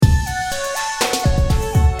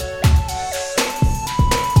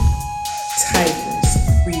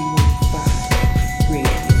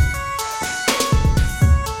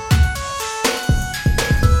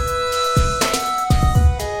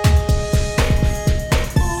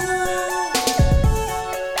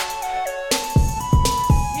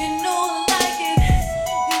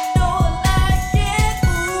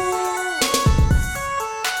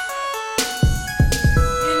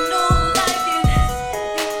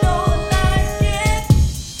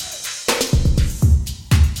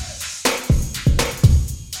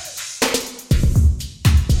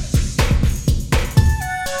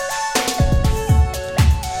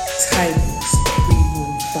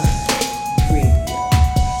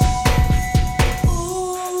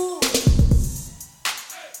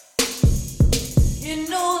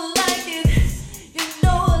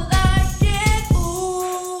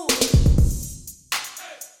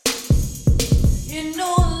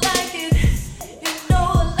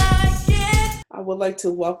would like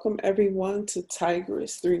to welcome everyone to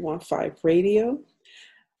Tigress 315 Radio.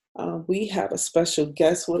 We have a special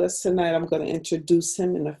guest with us tonight. I'm going to introduce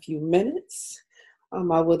him in a few minutes.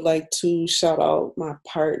 I would like to shout out my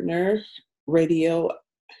partner, Radio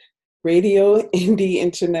Indie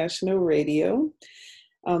International Radio.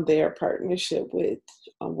 They are partnership with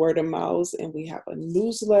Word of Mouth, and we have a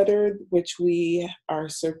newsletter which we are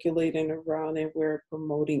circulating around, and we're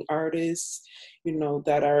promoting artists,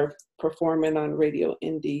 that are performing on Radio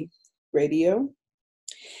Indie Radio.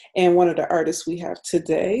 And one of the artists we have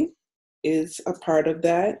today is a part of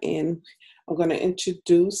that, and I'm going to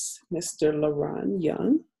introduce Mr. LaRon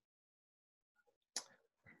Young.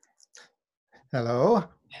 Hello.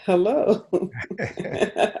 Hello.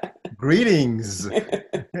 Greetings.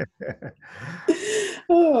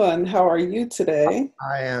 Oh, and how are you today?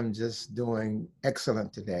 I am just doing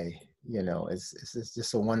excellent today. It's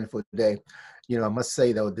just a wonderful day. I must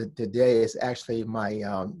say though, that today is actually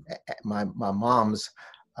my mom's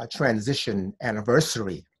transition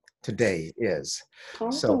anniversary. Today is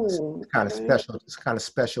so it's kind of special. It's kind of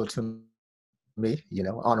special to me,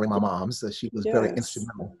 honoring my mom. So she was very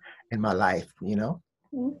instrumental in my life.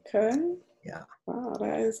 Okay. Yeah. Wow,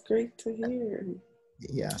 that is great to hear.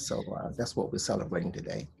 Yeah, so that's what we're celebrating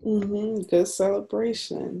today. Good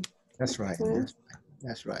celebration. That's right.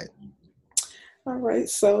 That's right. All right,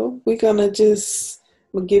 so we're gonna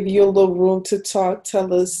we'll give you a little room to talk.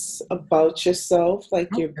 Tell us about yourself, like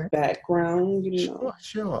your background.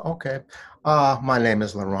 Sure. Okay. My name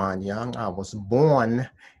is LaRon Young. I was born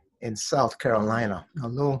in South Carolina, a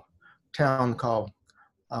little town called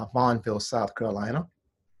Vaughnville, South Carolina.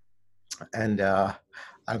 And I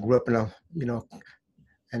grew up in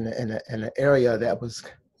an area that was,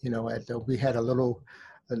 we had a little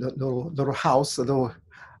house,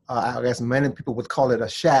 I guess many people would call it a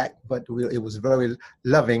shack, but it was very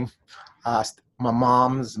loving. My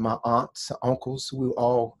moms, my aunts, uncles, we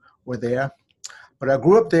all were there. But I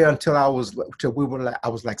grew up there until I was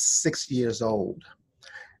like 6 years old.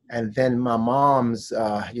 And then my mom's,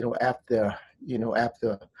 after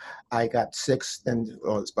I got 6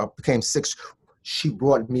 or became 6, she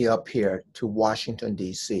brought me up here to Washington,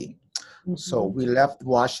 D.C. So we left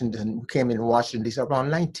Washington, we came in Washington, D.C.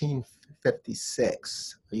 around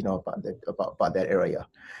 1956, about that area.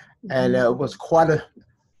 And it was quite a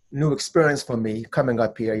new experience for me coming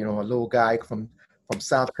up here, a little guy from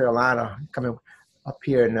South Carolina coming up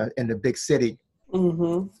here in the big city.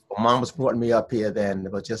 Mom was brought me up here then.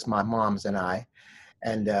 It was just my moms and I.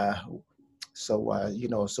 And so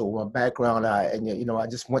my background, I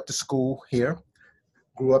just went to school here.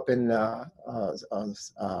 Grew up in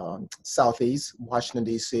Southeast Washington,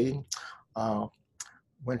 D.C.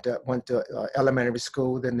 Went to elementary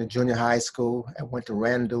school, then the junior high school. I went to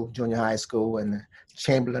Randall Junior High School and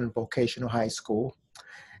Chamberlain Vocational High School.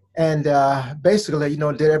 And basically,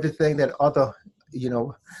 did everything that other,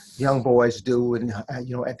 young boys do. And,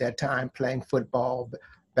 at that time, playing football,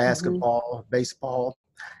 basketball, baseball.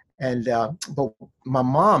 And but my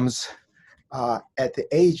mom's, at the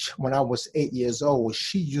age when I was 8 years old,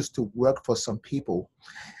 she used to work for some people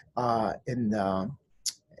in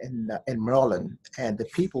Maryland, and the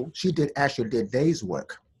people she actually did days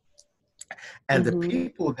work, and the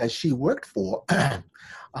people that she worked for had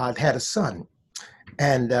a son,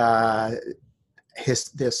 and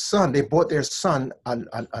their son, they bought their son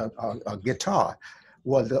a guitar.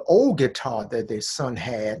 Well, the old guitar that their son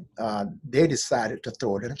had, they decided to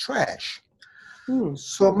throw it in the trash.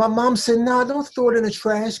 So my mom said, "No, don't throw it in the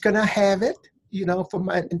trash. Can I have it?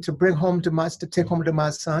 To bring home to take home to my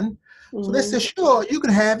son." So they said, "Sure, you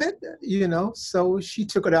can have it." So she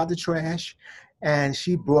took it out the trash, and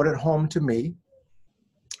she brought it home to me.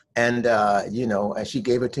 And and she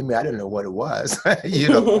gave it to me. I didn't know what it was, So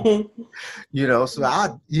I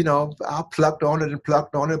plucked on it,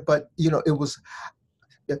 but it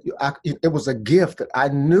was a gift that I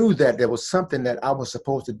knew that there was something that I was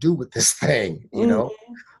supposed to do with this thing,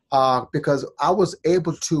 because I was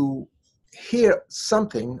able to hear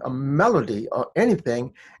something, a melody or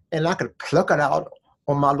anything, and I could pluck it out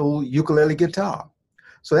on my little ukulele guitar.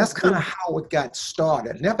 So that's kind of how it got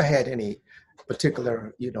started. Never had any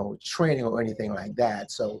particular, training or anything like that.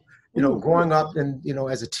 So, growing up and,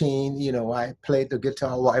 as a teen, I played the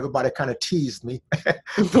guitar. Well, everybody kind of teased me,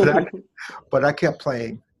 but I kept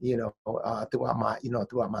playing, throughout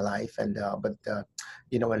my life. And, I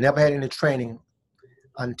never had any training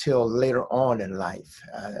until later on in life.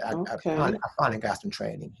 I finally got some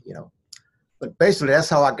training, but basically that's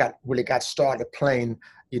how I really got started playing,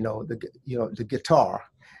 the guitar.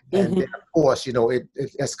 And then, of course, it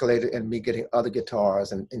escalated in me getting other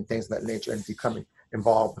guitars and things of that nature and becoming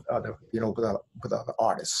involved with other, with other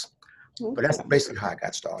artists. But that's Okay. basically how I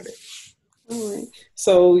got started. All right.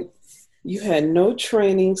 So you had no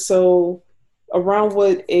training. So around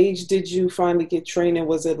what age did you finally get training?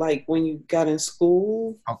 Was it like when you got in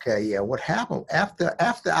school? Okay, yeah. What happened after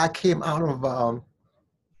I came out of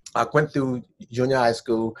I went through junior high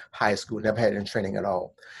school, never had any training at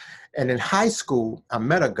all. And in high school, I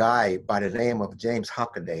met a guy by the name of James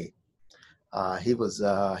Hockaday. He was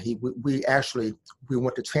we actually we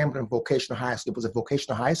went to Chamberlain Vocational High School. It was a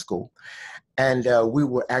vocational high school, and we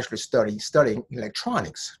were actually studying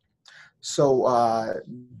electronics. So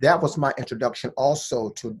that was my introduction also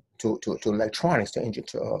to electronics, to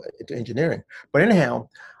engineering. But anyhow,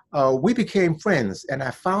 we became friends, and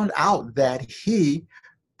I found out that he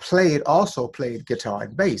also played guitar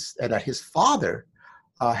and bass, and that his father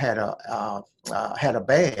had a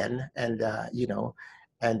band, and I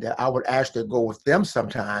would actually go with them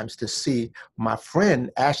sometimes to see my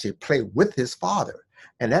friend actually play with his father.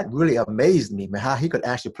 And that really amazed me, man, how he could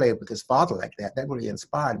actually play with his father like that. That really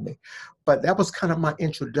inspired me. But that was kind of my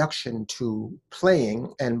introduction to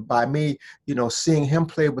playing. And by me, seeing him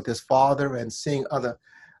play with his father and seeing other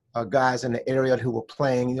guys in the area who were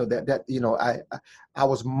playing, I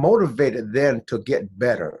was motivated then to get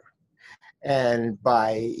better. And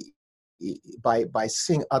by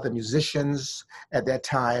seeing other musicians at that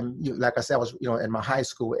time, like I said, I was in my high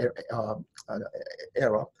school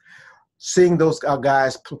era, seeing those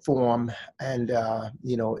guys perform, and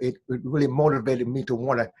it really motivated me to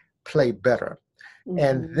want to play better. Mm-hmm.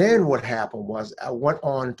 And then what happened was I went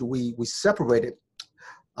on to we separated.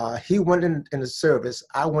 He went in the service.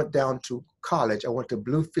 I went down to college. I went to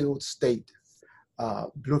Bluefield State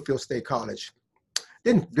College.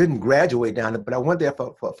 Didn't graduate down there, but I went there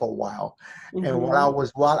for a while. Mm-hmm. And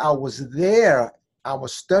while I was there, I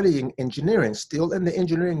was studying engineering, still in the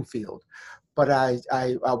engineering field. But I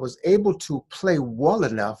was able to play well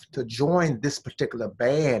enough to join this particular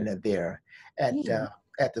band there at the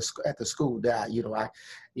school. That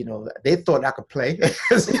they thought I could play.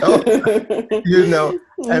 So,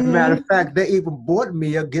 as a matter of fact, they even bought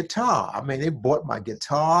me a guitar. I mean, they bought my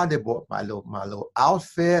guitar. They bought my little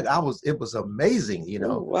outfit. It was amazing.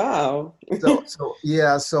 Oh, wow. So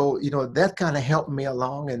that kind of helped me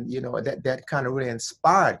along, and that kind of really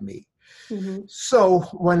inspired me. Mm-hmm. So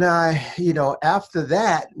when after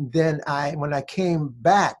that, when I came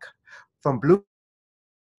back from Bloomington,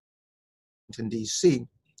 D.C.,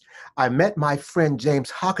 I met my friend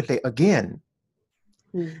James Hockaday again.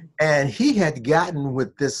 Mm-hmm. And he had gotten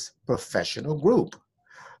with this professional group,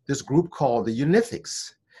 this group called the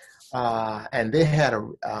Unifics. And they had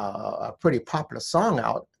a pretty popular song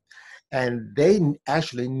out, and they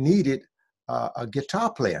actually needed a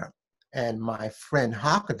guitar player. And my friend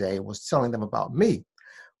Hockaday was telling them about me.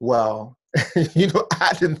 Well,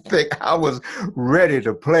 I didn't think I was ready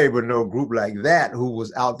to play with no group like that, who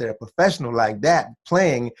was out there professional like that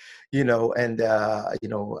playing, and I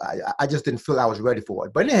just didn't feel I was ready for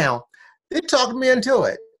it. But anyhow, they talked me into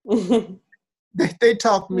it. They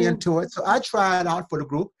talked me into it. So I tried out for the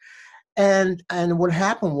group. And what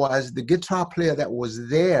happened was the guitar player that was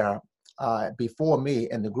there before me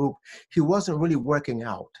in the group, he wasn't really working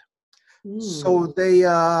out. So they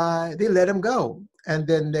let him go, and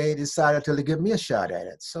then they decided to give me a shot at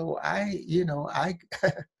it. So I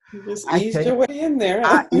just eased your way in there.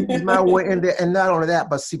 I eased my way in there, and not only that,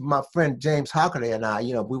 but see, my friend James Hockaday and I,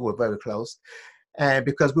 we were very close, and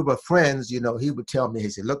because we were friends, he would tell me, he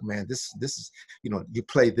said, "Look, man, this is, you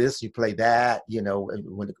play this, you play that,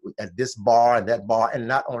 at this bar and that bar, and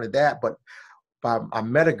not only that, but." I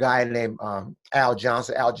met a guy named Al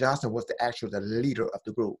Johnson. Al Johnson was the leader of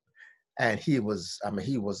the group. And he was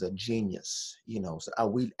a genius, so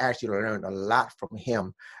we actually learned a lot from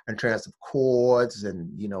him in terms of chords,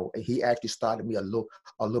 and, he actually started me a little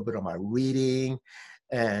bit on my reading.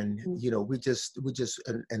 And, we just,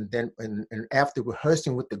 and then after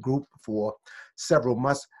rehearsing with the group for several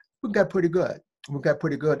months, we got pretty good.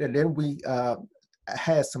 And then we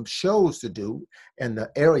had some shows to do in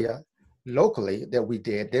the area locally that we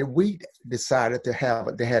did. Then we decided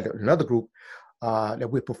they had another group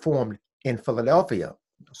that we performed in Philadelphia.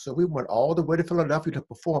 So we went all the way to Philadelphia to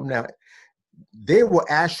perform. Now, they were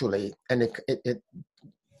actually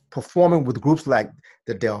performing with groups like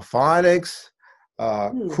the Delphonics,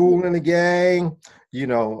 Kool and the Gang, the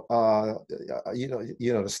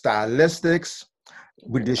Stylistics.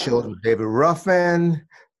 We did shows with David Ruffin,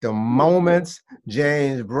 The Moments,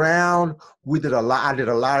 James Brown. I did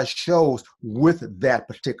a lot of shows with that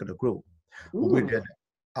particular group. We did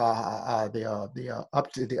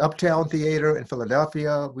the Uptown Theater in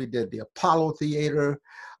Philadelphia. We did the Apollo Theater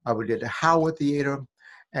We did the Howard Theater,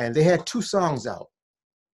 and they had 2 songs out.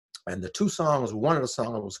 And the 2 songs, one of the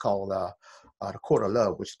songs was called "The Court of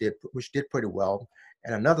Love," which did pretty well,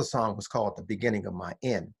 and another song was called "The Beginning of My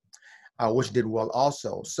End," which did well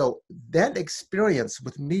also. So that experience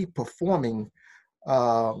with me performing,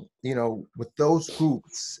 with those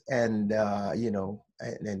groups, and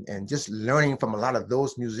and just learning from a lot of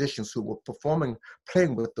those musicians who were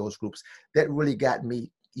playing with those groups, that really got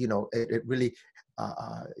me. It really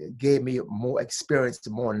gave me more experience,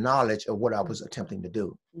 more knowledge of what I was attempting to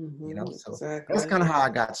do. So exactly. that's kind of how I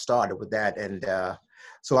got started with that. And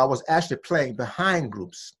so I was actually playing behind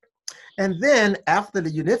groups. And then after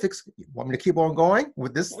the Unifics, you want me to keep on going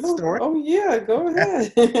with this story? Oh yeah, go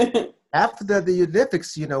ahead. After the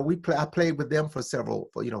Unifics, I played with them for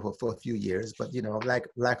a few years, but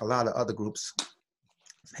like a lot of other groups,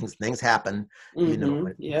 things happen,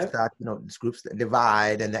 start, these groups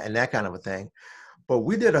divide and that kind of a thing. But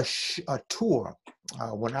we did a tour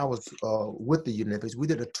when I was with the Unifics. We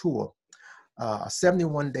did a tour, a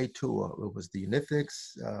 71-day tour. It was the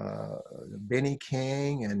Unifics, Benny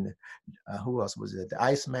King, and who else was it? The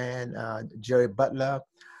Iceman, Jerry Butler,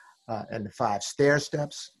 and the 5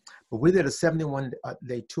 Stairsteps. But we did a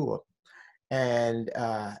 71-day tour. And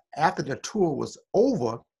after the tour was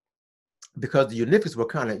over, because the Unifics were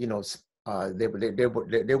kind of, they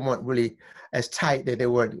weren't really as tight. They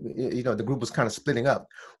weren't, the group was kind of splitting up.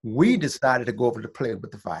 We decided to go over to play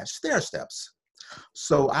with the 5 Stairsteps.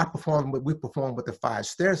 So we performed with the 5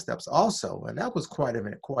 Stairsteps also, and that was quite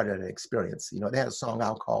an experience. They had a song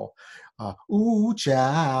out called "Ooh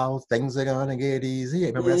Child, Things Are Gonna Get Easy."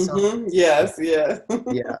 Remember that song? Yes, yeah.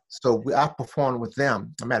 Yeah. So I performed with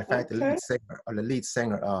them. As a matter of fact, the lead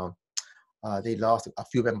singer, they lost a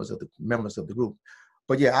few members of the group.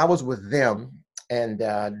 But yeah, I was with them, and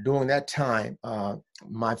during that time,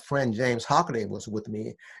 my friend James Hockaday was with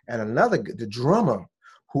me, and the drummer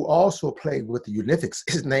who also played with the Unifics.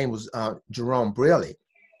 His name was Jerome Braley,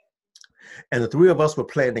 and the 3 of us were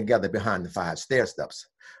playing together behind the 5 Stairsteps.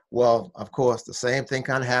 Well, of course, the same thing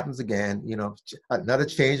kind of happens again. Another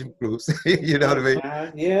change of groups. You know what I mean?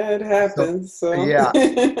 Yeah, it happens. So. Yeah.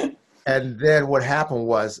 And then what happened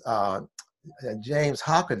was James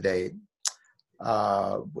Hockaday.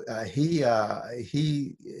 He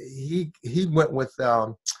went with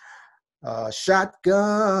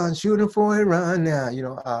shotgun shooting for a run. Now,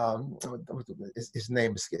 his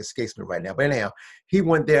name escapes me right now. But anyhow, he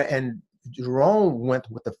went there, and Jerome went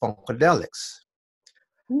with the Funkadelics.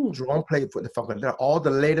 Jerome played for the Funkadelics. All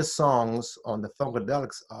the latest songs on the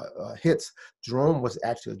Funkadelics hits, Jerome was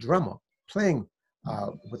actually a drummer playing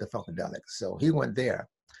with the Funkadelics. So he went there.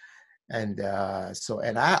 And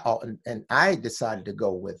I decided to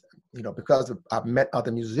go with, because I've met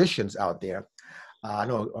other musicians out there. I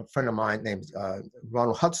know a friend of mine named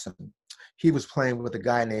Ronald Hudson. He was playing with a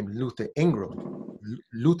guy named Luther Ingram.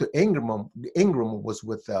 Luther Ingram was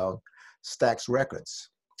with Stax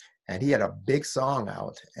Records, and he had a big song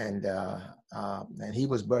out, and he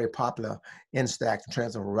was very popular in Stax in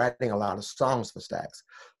terms of writing a lot of songs for Stax.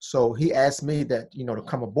 So he asked me that, to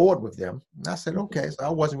come aboard with them. And I said, okay. So I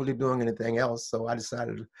wasn't really doing anything else. So I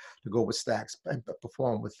decided to go with Stax and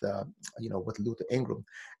perform with, with Luther Ingram.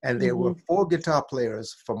 And there were 4 guitar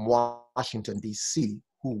players from Washington, D.C.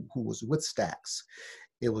 who was with Stax.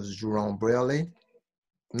 It was Jerome Braley.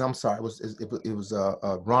 No, I'm sorry. It was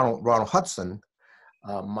Ronald Hudson,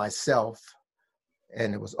 myself,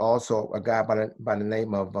 and it was also a guy by the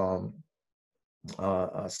name of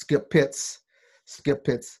Skip Pitts.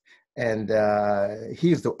 And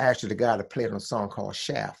he's actually the guy that played on a song called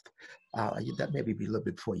Shaft. That maybe be a little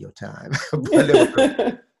bit before your time. But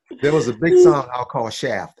there was a big song out called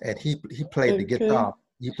Shaft, and he played the guitar.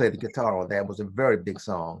 He played the guitar on that. It was a very big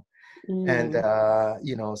song. And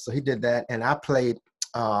so he did that, and I played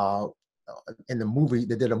in the movie.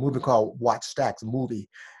 They did a movie called Watch Stax movie,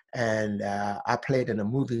 and I played in a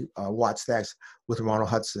movie Watch Stax with Ronald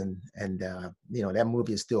Hudson, and that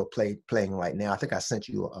movie is still playing right now. I think I sent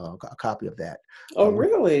you a copy of that. Oh,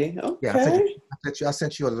 really? Okay. Yeah, I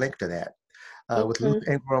sent you a link to that. With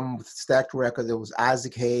Luther Ingram, with Stax Records, there was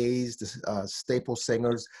Isaac Hayes, the Staple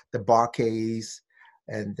Singers, the Bar-Kays,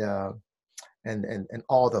 and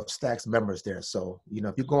all the Stax members there. So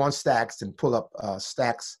if you go on Stax and pull up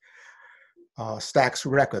Stax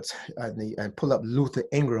Records and pull up Luther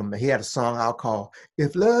Ingram, he had a song out called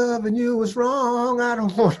 "If Loving You Was Wrong, I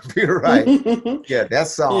Don't Want to Be Right." Yeah, that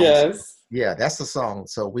song. Yes. Yeah, that's the song.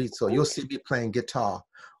 So you'll see me playing guitar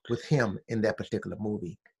with him in that particular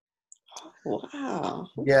movie. Wow.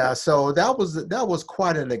 Yeah, so that was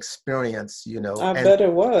quite an experience, I and bet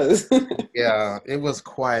it was. yeah, it was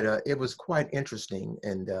quite interesting,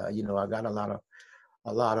 and I got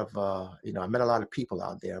I met a lot of people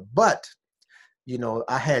out there, but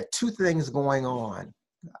I had two things going on.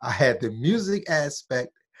 I had the music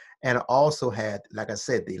aspect, and I also had, like I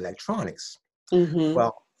said, the electronics. Hmm.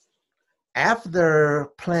 Well, after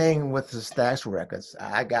playing with the Stax Records,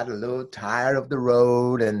 I got a little tired of the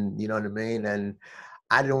road, and you know what I mean, and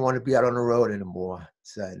I didn't want to be out on the road anymore.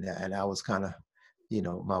 So, and I was kind of,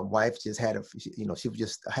 my wife just had she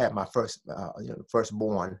just had my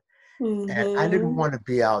firstborn, and I didn't Hmm. want to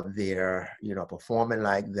be out there, performing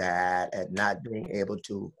like that and not being able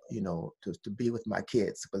to, to be with my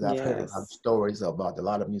kids, because I've heard a lot of Yes. stories about a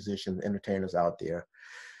lot of musicians, entertainers out there,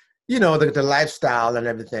 the lifestyle and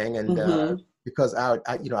everything. And Hmm. because I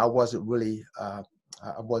wasn't really,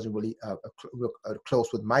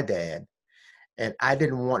 close with my dad, and I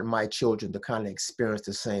didn't want my children to kind of experience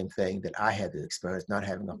the same thing that I had to experience, not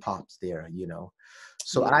having a pops there.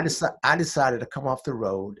 So Yeah. I decided to come off the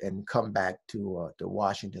road and come back to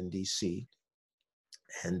Washington D.C.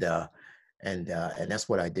 and and that's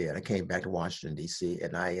what I did. I came back to Washington D.C.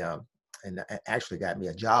 and I actually got me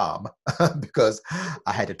a job because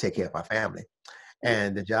I had to take care of my family.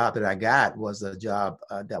 And the job that I got was a job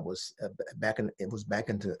that was back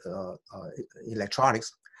into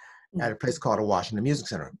electronics at a place called the Washington Music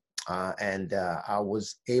Center. And I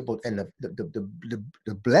was able, and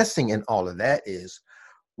the blessing in all of that is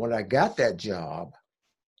when I got that job,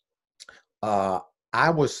 uh, I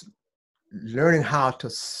was learning how to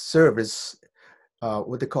service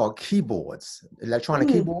what they call keyboards, electronic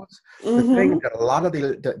keyboards, the thing Hmm. that a lot of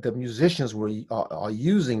the musicians are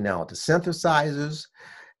using now, the synthesizers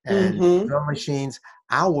and Hmm. drum machines.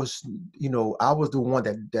 I was the one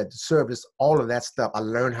that serviced all of that stuff. I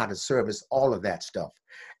learned how to service all of that stuff.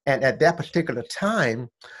 And at that particular time,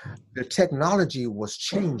 the technology was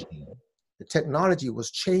changing. The technology was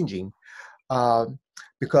changing um,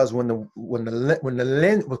 because when the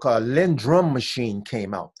Lin, we call a Lin drum machine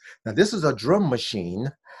came out. Now this is a drum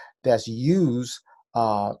machine that's used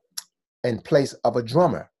uh, in place of a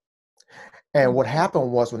drummer. And what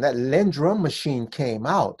happened was when that Lin drum machine came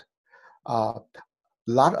out, uh,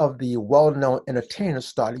 a lot of the well-known entertainers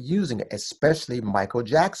started using it, especially Michael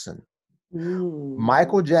Jackson. Mm.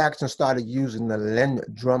 Michael Jackson started using the Lin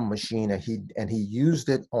drum machine, and he used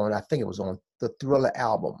it on, I think it was on the Thriller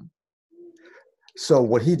album. So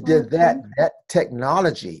when he did Okay. that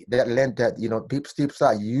technology that lent that people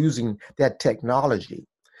started using that technology,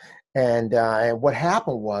 and what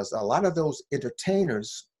happened was a lot of those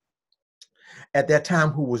entertainers at that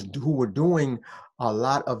time who were doing a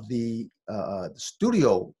lot of the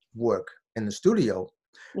studio work in the studio,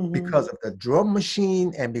 Hmm. because of the drum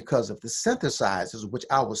machine and because of the synthesizers, which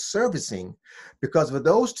I was servicing. Because of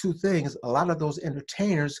those two things, a lot of those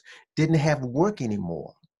entertainers didn't have work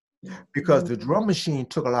anymore, because the drum machine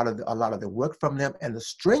took a lot of the work from them, and the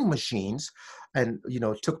string machines, and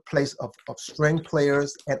took place of string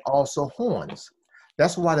players and also horns.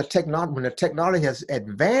 That's why when the technology has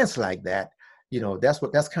advanced like that,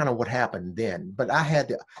 that's kind of what happened then. But I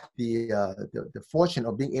had the fortune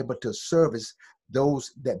of being able to service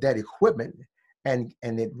that equipment, and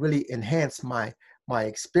it really enhanced my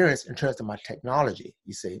experience in terms of my technology,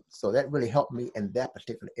 you see. So that really helped me in that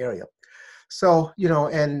particular area. So,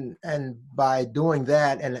 and by doing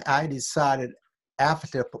that, and I decided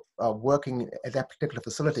after working at that particular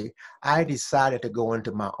facility, I decided to go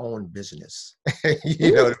into my own business.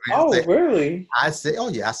 You know what I mean? Oh, really? I said, oh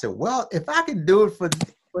yeah, I said, well, if I can do it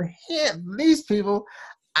for him, these people,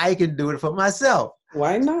 I can do it for myself.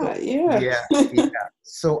 Why So, not? Yeah. yeah, yeah.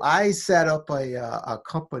 So I set up a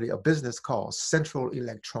company, a business called Central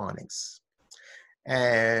Electronics.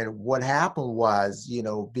 And what happened was,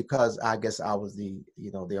 because I guess I was the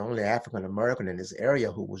only African American in this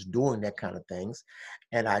area who was doing that kind of things,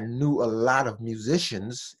 and I knew a lot of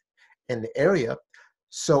musicians in the area.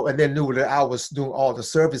 So, and they knew that I was doing all the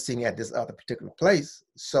servicing at this other particular place.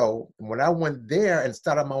 So when I went there and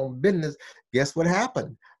started my own business, guess what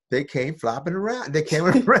happened? They came flopping around. They came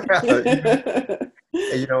around.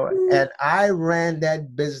 And I ran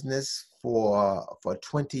that business for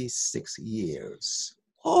 26 years.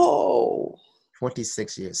 Oh,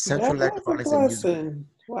 26 years. that Central was a Electronics and Music. blessing.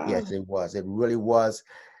 Wow. Yes, it was. It really was.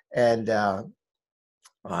 And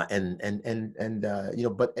but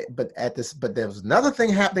there was another thing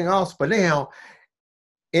happening also. But now,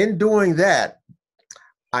 in doing that,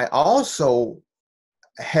 I also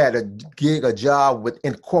had a job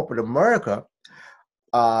in corporate America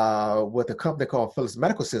with a company called Philips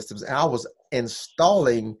Medical Systems, and I was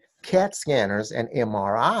installing CAT scanners and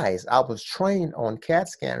MRIs. I was trained on CAT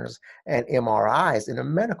scanners and MRIs in the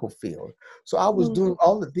medical field. So I was doing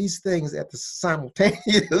all of these things at the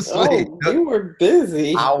simultaneously. Oh, you were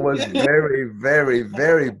busy. I was very, very,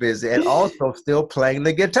 very busy, and also still playing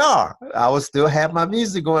the guitar. I was still have my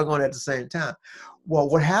music going on at the same time. Well,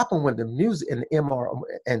 what happened when the music and the MRI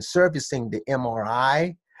and servicing the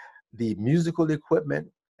MRI, the musical equipment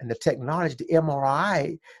and the technology, the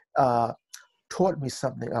MRI taught me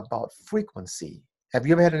something about frequency. Have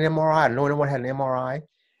you ever had an MRI? Know anyone had an MRI?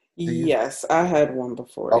 Do you? Yes, I had one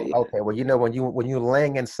before. Oh, Yeah. okay. Well, when you're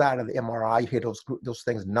laying inside of the MRI, you hear those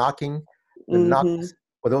things knocking. The Mm-hmm. knocks.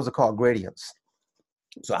 Well, those are called gradients.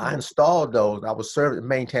 So I installed those. I was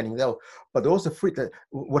maintaining those. But those are free.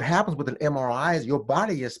 What happens with an MRI is your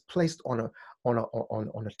body is placed on a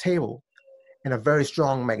table in a very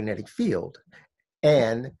strong magnetic field,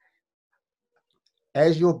 and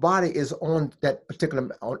as your body is on that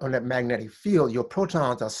particular on that magnetic field, your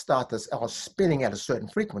protons are spinning at a certain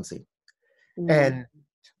frequency. And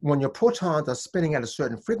when your protons are spinning at a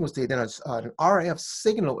certain frequency, then an RF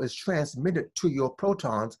signal is transmitted to your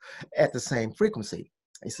protons at the same frequency.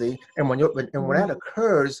 You see, and when that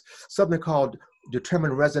occurs, something called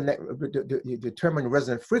determined resonant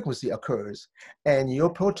frequency occurs, and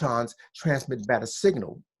your protons transmit back a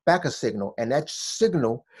signal, and that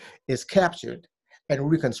signal is captured and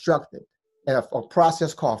reconstructed in a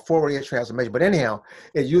process called Fourier transformation. But anyhow,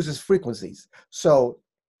 it uses frequencies. So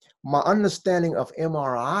my understanding of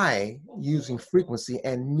MRI using frequency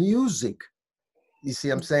and music, you see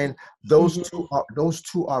what I'm saying? Those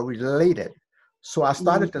two are related. So I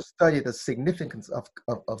started to study the significance of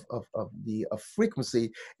the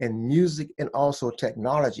frequency in music and also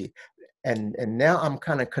technology. And now I'm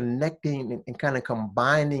kind of connecting and kind of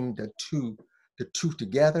combining the two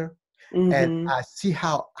together. And I see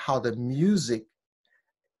how the music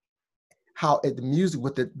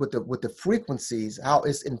with the frequencies, how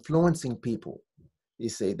it's influencing people. You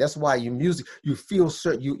see, that's why you feel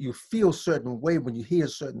certain way when you hear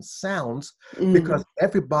certain sounds, because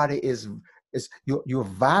everybody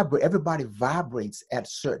everybody vibrates at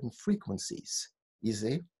certain frequencies. You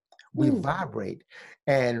see, we vibrate,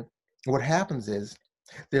 and what happens is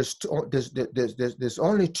there's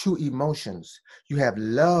only two emotions. You have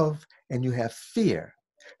love and you have fear.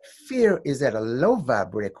 Fear is at a low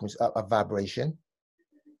vibration,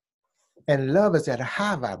 and love is at a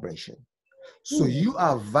high vibration. So you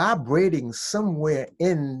are vibrating somewhere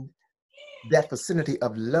in that vicinity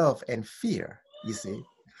of love and fear, you see.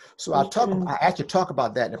 So I actually talk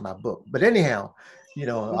about that in my book. But anyhow,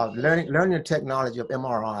 learning the technology of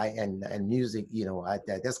MRI and music,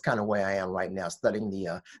 that's kind of where I am right now, studying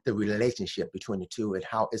the relationship between the two and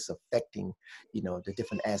how it's affecting, the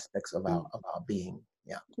different aspects of our being.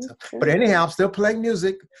 Yeah. So, but anyhow, I'm still playing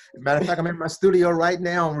music. Matter of fact, I'm in my studio right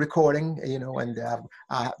now. I'm recording, and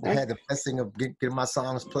I had the blessing of getting my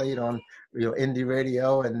songs played on, indie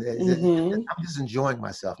radio, and I'm just enjoying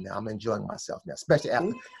myself now. I'm enjoying myself now, especially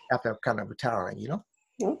after kind of retiring.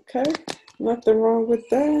 Okay, nothing wrong with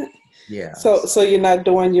that. Yeah. So you're not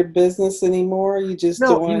doing your business anymore. You just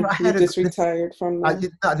retired from that.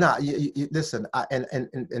 Listen.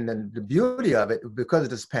 And the beauty of it, because of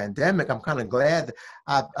this pandemic, I'm kind of glad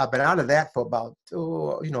I've been out of that for about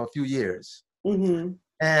a few years.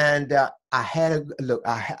 And I had a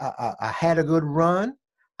good run.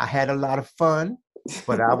 I had a lot of fun,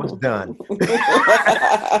 but I was done.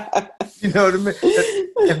 You know what I mean?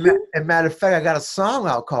 And matter of fact, I got a song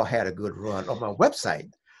out called "Had a Good Run" on my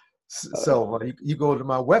website. So you go to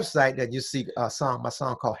my website and you see my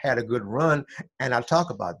song called "Had a Good Run," and I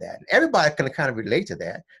talk about that. Everybody can kind of relate to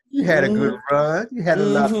that. You had a good run, you had a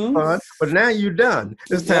lot of fun, but now you're done.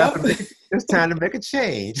 It's time to make a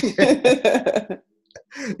change.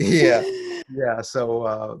 Yeah.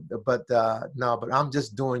 So, but I'm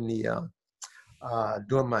just doing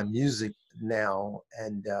doing my music now,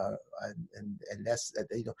 and that's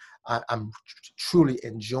I'm truly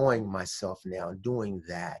enjoying myself now doing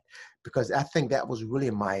that, because I think that was really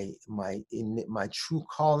my true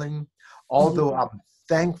calling. Although I'm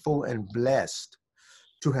thankful and blessed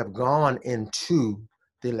to have gone into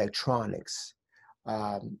the electronics,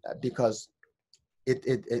 because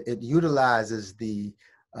it utilizes the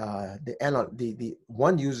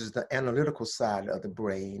one uses the analytical side of the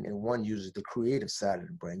brain, and one uses the creative side of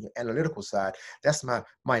the brain. The analytical side, that's my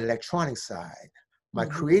electronic side. My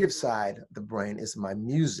creative side of the brain is my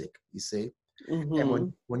music, you see.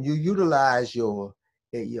 And when you utilize your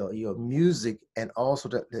music and also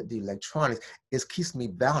the electronics, it keeps me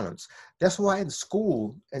balanced. That's why in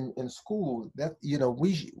school that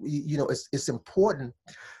it's important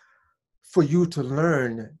for you to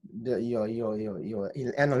learn your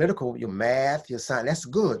analytical, your math, your science. That's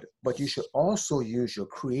good, but you should also use your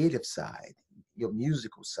creative side, your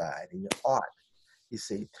musical side, and your art. You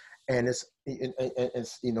see, and it's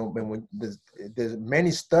when there's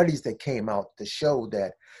many studies that came out to show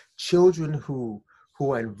that children who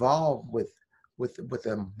are involved with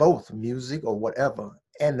them both music or whatever,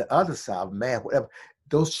 and the other side, math, whatever,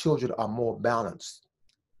 those children are more balanced.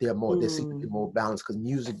 They seem to be more balanced because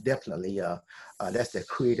music definitely that's the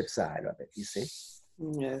creative side of it, you see.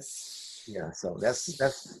 Yes. Yeah, so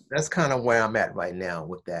that's kind of where I'm at right now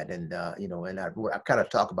with that. And and I kind of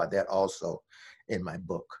talk about that also in my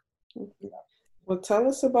book. Yeah. Well, tell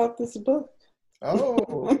us about this book.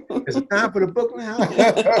 Oh, is it time for the book now?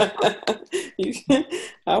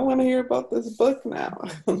 I want to hear about this book now.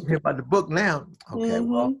 Hear about the book now. Okay,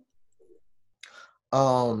 well,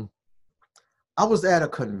 I was at a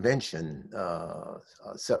convention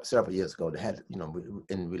several years ago that had,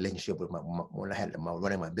 in relationship with when I had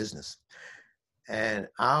running my business. And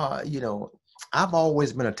I've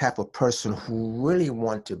always been a type of person who really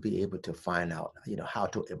want to be able to find out, how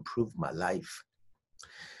to improve my life.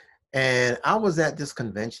 And I was at this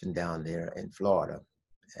convention down there in Florida,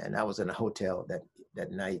 and I was in a hotel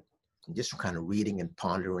that night, just kind of reading and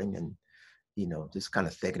pondering and, just kind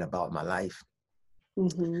of thinking about my life.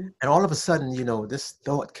 And all of a sudden, this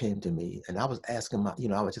thought came to me, and I was asking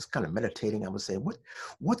I was just kind of meditating. I was saying,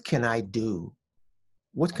 what can I do?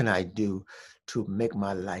 What can I do to make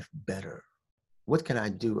my life better? What can I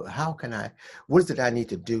do? What is it I need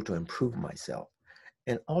to do to improve myself?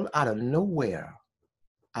 And all out of nowhere,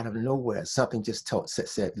 something just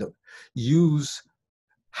said, look, use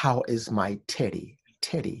how is my Teddy?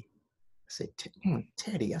 Teddy. I said,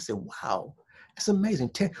 Teddy. I said, wow, that's amazing.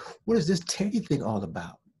 What is this Teddy thing all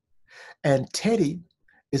about? And Teddy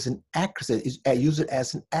is an acronym. I use it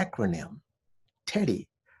as an acronym. Teddy,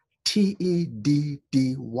 Teddy.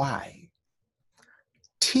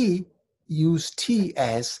 Use T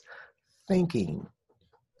as thinking,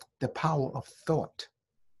 the power of thought.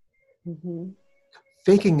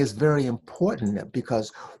 Thinking is very important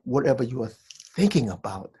because whatever you are thinking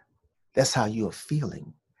about, that's how you are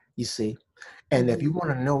feeling, you see. And if you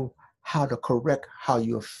want to know how to correct how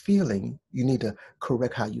you're feeling, you need to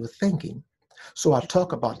correct how you're thinking. So I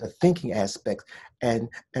talk about the thinking aspect, and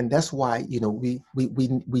that's why we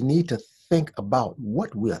need to think about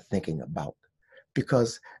what we are thinking about,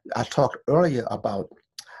 because I talked earlier about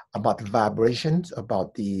the vibrations,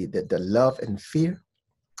 about the love and fear.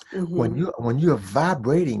 When you're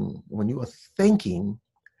vibrating, when you are thinking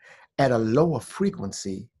at a lower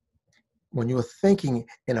frequency, when you're thinking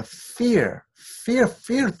in a fear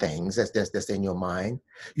things that's in your mind,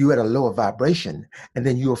 you're at a lower vibration, and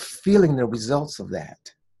then you're feeling the results of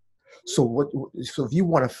that. So if you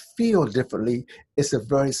want to feel differently, it's a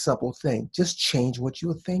very simple thing. Just change what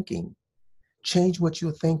you're thinking. Change what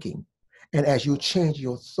you're thinking. And as you change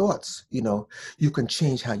your thoughts, you can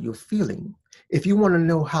change how you're feeling. If you want to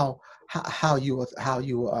know how you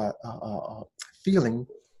are feeling,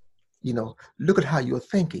 look at how you're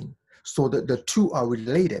thinking. So the two are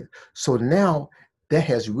related. So now that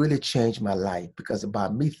has really changed my life, because by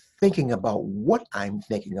me thinking about what I'm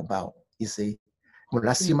thinking about, you see, when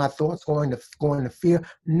I see my thoughts going to fear,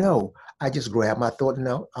 no, I just grab my thought.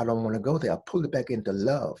 No, I don't want to go there. I pull it back into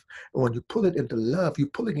love. And when you pull it into love, you're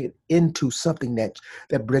pulling it into something that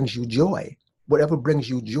brings you joy. Whatever brings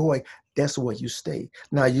you joy, that's where you stay.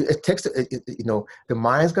 Now, it takes, the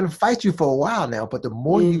mind's going to fight you for a while now, but the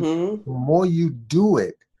more you do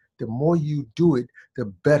it, the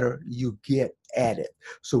better you get at it.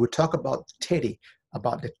 So we talk about Teddy,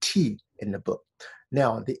 about the T in the book.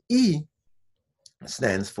 Now, the E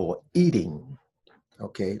stands for eating.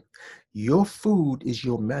 Okay, your food is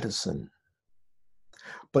your medicine,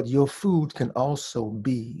 but your food can also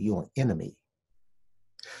be your enemy.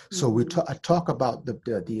 So I talk about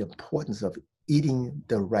the importance of eating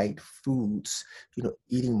the right foods,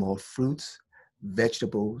 eating more fruits,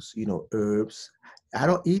 vegetables, herbs. I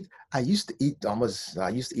used to eat a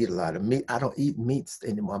lot of meat. I don't eat meats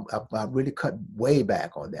anymore. I really cut way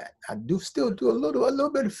back on that. I still do a little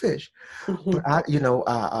bit of fish, but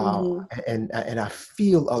and I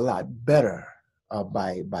feel a lot better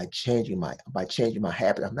by changing my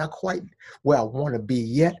habit. I'm not quite where I want to be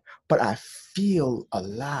yet, but I feel a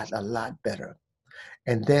lot better.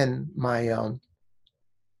 And then my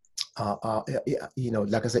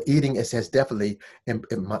like I said, eating has definitely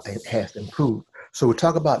it has improved. So we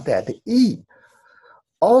talk about that. The E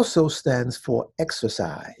also stands for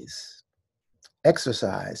exercise.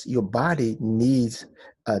 Exercise. Your body needs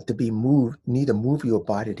to be moved. You need to move your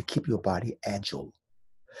body to keep your body agile.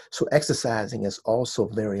 So exercising is also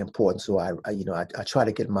very important. So I try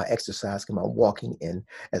to get my exercise, get my walking in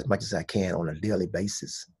as much as I can on a daily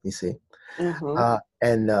basis. You see, Mm-hmm.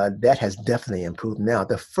 and that has definitely improved. Now,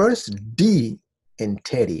 the first D in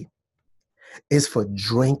Teddy is for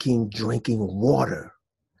drinking water.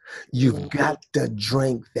 You've Mm-hmm. got to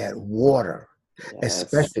drink that water,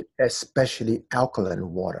 Yes. especially alkaline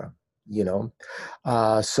water. You know,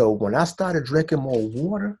 so when I started drinking more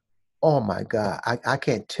water, oh my God, I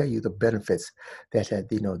can't tell you the benefits that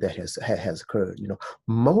has occurred. You know,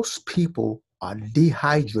 most people are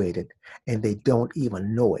dehydrated and they don't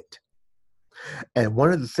even know it. And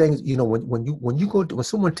one of the things, you know, when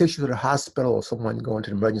someone takes you to the hospital or someone going to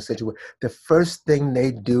the emergency situation, the first thing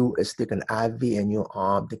they do is stick an IV in your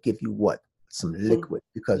arm to give you what? Some Mm. liquid,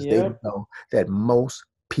 because they Yep. know that most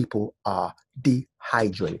people are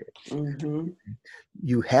dehydrated. Mm-hmm.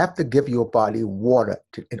 You have to give your body water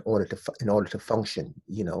in order to function.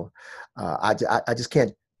 You know, I just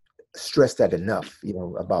can't stress that enough. You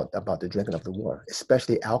know, about the drinking of the water,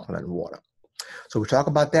 especially alkaline water. So we talk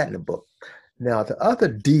about that in the book. Now, the other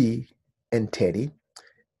D in Teddy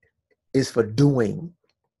is for doing.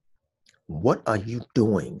 What are you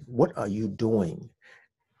doing? What are you doing?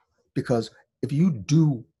 Because if you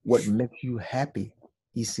do what makes you happy,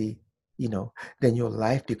 you see, you know, then your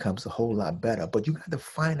life becomes a whole lot better. But you got to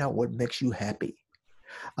find out what makes you happy.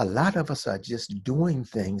 A lot of us are just doing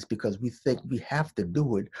things because we think we have to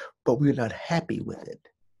do it, but we're not happy with it.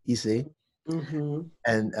 You see? Mm-hmm.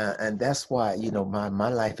 And that's why, you know, my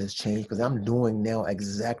life has changed, because I'm doing now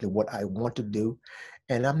exactly what I want to do.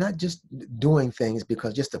 And I'm not just doing things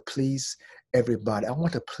because just to please everybody. I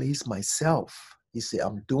want to please myself. You see,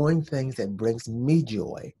 I'm doing things that brings me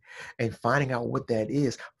joy, and finding out what that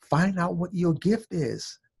is. Find out what your gift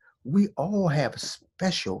is. We all have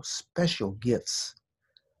special gifts.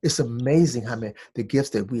 It's amazing how many the gifts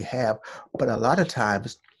that we have. But a lot of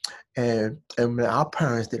times, and our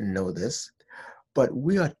parents didn't know this, but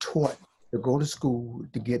we are taught to go to school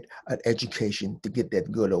to get an education, to get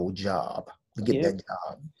that good old job, to get that Yep.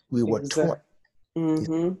 job. We were taught. Exactly.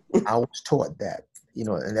 Mm-hmm. I was taught that, you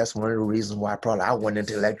know, and that's one of the reasons why probably I went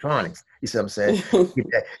into electronics. You see what I'm saying?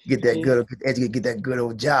 Get that Yeah. good, get educated, get that good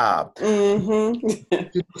old job. Mm-hmm.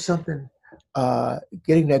 You know something?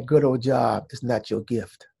 Getting that good old job is not your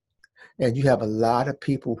gift. And you have a lot of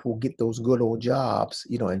people who get those good old jobs,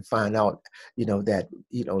 you know, and find out, you know, that,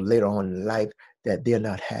 you know, later on in life that they're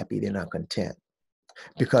not happy, they're not content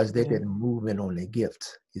because they Yeah. didn't move in on their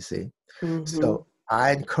gifts, you see. Mm-hmm. So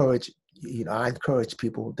I encourage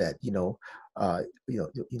people that,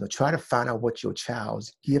 try to find out what your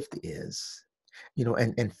child's gift is, you know,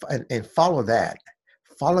 and follow that.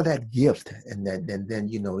 Follow that gift, and then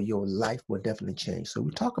you know your life will definitely change. So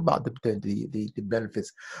we talk about the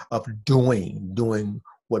benefits of doing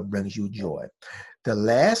what brings you joy. The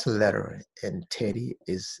last letter in Teddy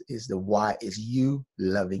is the Y, is you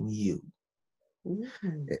loving you.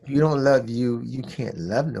 Mm-hmm. If you don't love you, you can't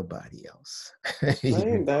love nobody else.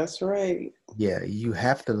 Right. That's right. Yeah, you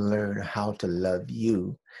have to learn how to love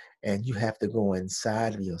you, and you have to go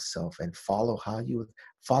inside of yourself and follow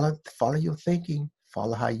your thinking,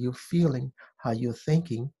 follow how you're feeling, how you're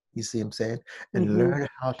thinking. You see what I'm saying? And Mm-hmm.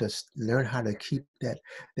 learn how to keep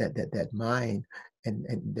that mind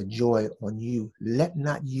and the joy on you. Let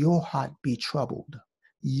not your heart be troubled.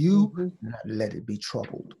 You Mm-hmm. not let it be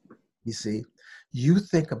troubled. You see, you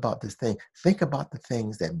think about this thing. Think about the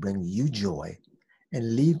things that bring you joy,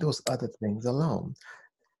 and leave those other things alone.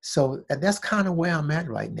 So and that's kind of where I'm at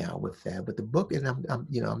right now with that, with the book. And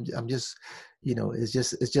I'm just, you know, it's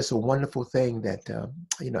just a wonderful thing that,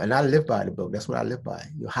 and I live by the book. That's what I live by.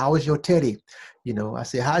 How is your Teddy? You know, I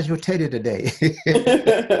say, how's your Teddy today?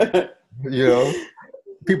 You know,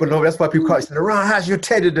 people know that's why people call it, Ron, how's your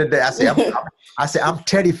Teddy today? I say, I'm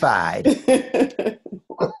Teddyfied.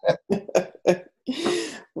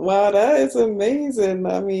 Wow, that is amazing.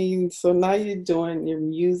 I mean, so now you're doing your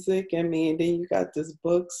music. I mean, then you got this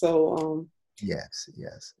book. Yes,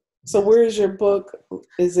 yes, So yes. where is your book?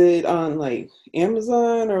 Is it on like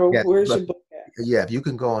Amazon or Yes, where's but your book at? yeah, if you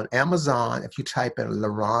can go on Amazon, if you type in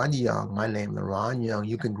LaRon Young, my name, LaRon Young,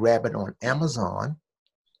 you can grab it on Amazon,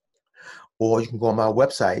 or you can go on my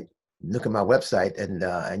website, look at my website,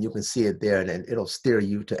 and you can see it there, and it'll steer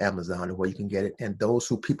you to Amazon where you can get it. And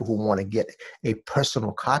people who want to get a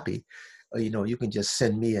personal copy, you can just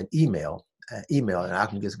send me an email, and I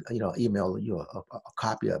can just, email you a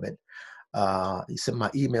copy of it. So my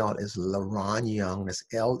email is LaRon Young. That's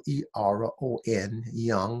LERON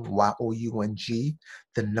Young, YOUNG.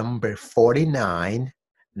 The number 49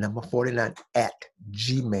 at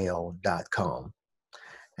gmail.com.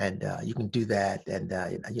 and you can do that, and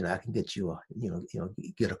I can get you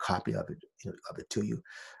get a copy of it, of it to you.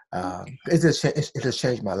 It has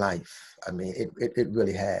changed my life. I mean, it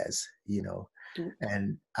really has,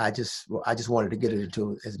 and I just wanted to get it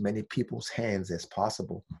into as many people's hands as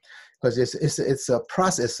possible, because it's a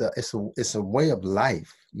process, it's a way of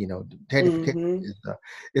life. Edification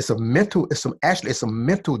it's a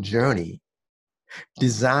mental journey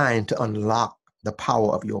designed to unlock the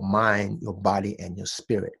power of your mind, your body, and your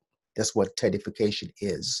spirit. That's what edification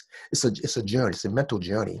is. It's a journey. It's a mental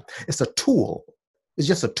journey. It's a tool. It's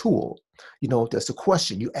just a tool. That's a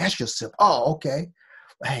question you ask yourself. Oh, okay.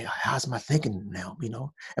 Hey, how's my thinking now?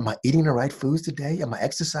 Am I eating the right foods today? Am I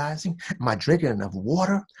exercising? Am I drinking enough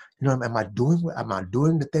water? Am I doing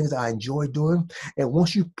the things I enjoy doing? And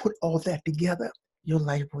once you put all that together, your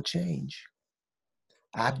life will change.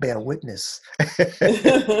 I bear witness.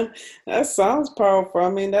 That sounds powerful. I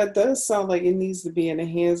mean, that does sound like it needs to be in the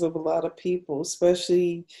hands of a lot of people,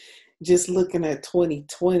 especially just looking at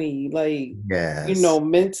 2020, like, Yes.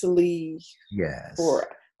 mentally, Yes. or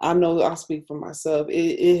I know I'll speak for myself.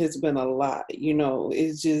 It has been a lot,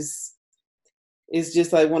 it's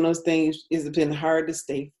just like one of those things. It's been hard to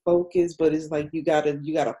stay focused, but it's like you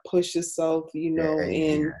gotta push yourself,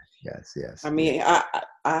 and Yes. I mean,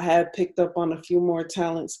 I have picked up on a few more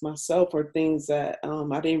talents myself, or things that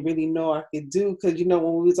I didn't really know I could do. Because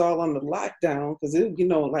when we was all on the lockdown, because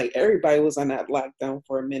like everybody was on that lockdown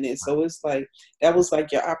for a minute, so it's like that was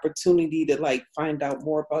like your opportunity to like find out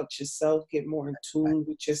more about yourself, get more in tune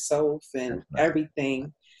with yourself, and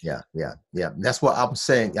everything. Yeah. That's what I'm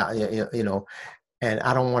saying. And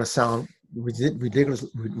I don't want to sound ridiculous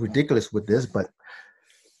with this, but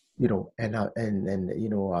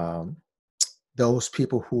those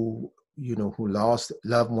people who who lost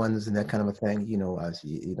loved ones and that kind of a thing,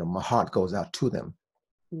 my heart goes out to them.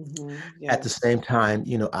 Yes. At the same time,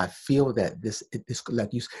 I feel that this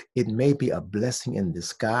like it may be a blessing in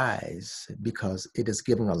disguise, because it is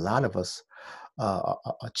giving a lot of us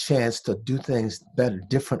a chance to do things better,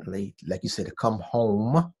 differently. Like you said, to come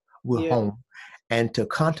home, we're home, and to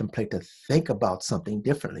contemplate, to think about something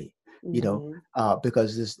differently.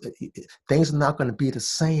 Because things are not going to be the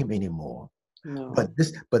same anymore. No. But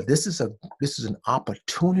this is an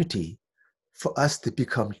opportunity for us to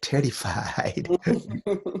become terrified.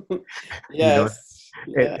 Yes.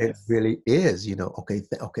 It really is. Okay.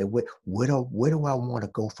 Where do I want to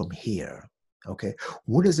go from here? Okay,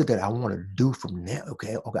 what is it that I want to do from there?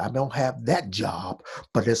 Okay, I don't have that job,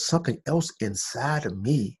 but there's something else inside of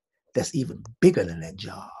me that's even bigger than that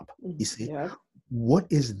job. You see, what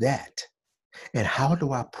is that? And how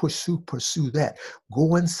do I pursue that?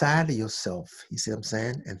 Go inside of yourself, you see what I'm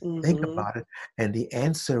saying? And think about it, and the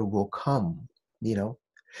answer will come,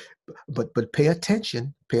 But pay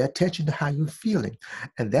attention to how you're feeling.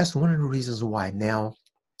 And that's one of the reasons why now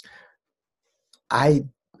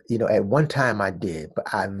at one time I did, but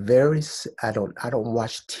I don't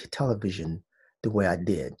watch television the way I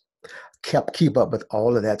did. Keep up with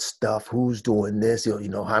all of that stuff. Who's doing this?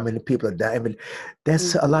 How many people are dying? But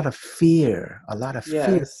that's a lot of fear,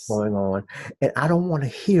 going on, and I don't want to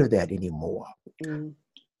hear that anymore.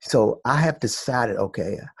 So I have decided,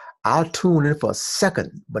 okay, I'll tune in for a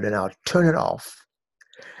second, but then I'll turn it off.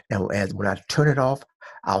 And when I turn it off,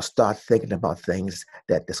 I'll start thinking about things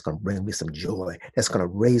that's going to bring me some joy. That's going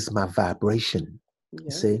to raise my vibration.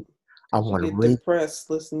 You see, I want to raise. Depressed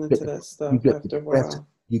listening to that stuff after a while.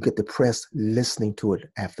 You get depressed listening to it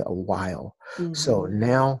after a while. So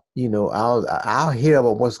now, I'll hear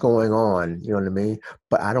about what's going on, you know what I mean?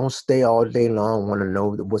 But I don't stay all day long, want to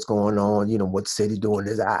know what's going on, what city doing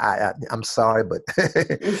this. I'm sorry, but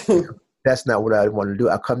that's not what I want to do.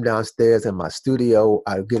 I come downstairs in my studio,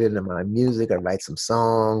 I get into my music, I write some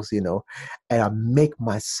songs, and I make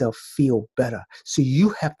myself feel better. So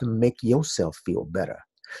you have to make yourself feel better.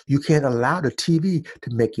 You can't allow the TV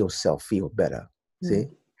to make yourself feel better. See?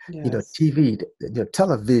 TV,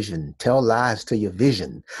 television, tell lies to your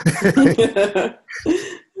vision.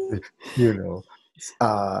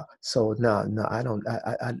 So no, I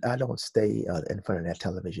don't stay in front of that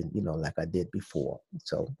television, like I did before.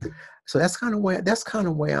 So that's kind of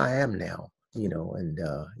where I am now,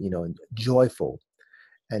 and joyful,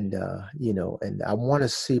 and and I want to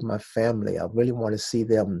see my family. I really want to see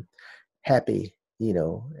them happy,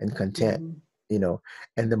 and content.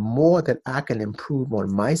 And the more that I can improve on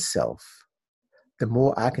myself, the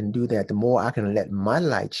more I can do that, the more I can let my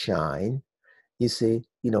light shine. You see,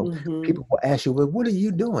 people will ask you, well, what are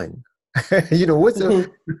you doing?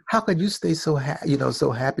 How could you stay so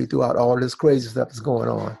happy throughout all this crazy stuff that's going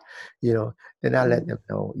on? Then I let them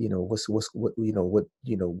know,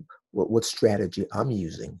 what strategy I'm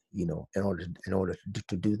using, in order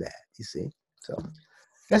to do that. You see, so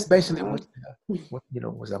that's basically Uh,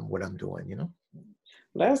 what I'm doing.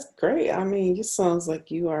 That's great. I mean, it sounds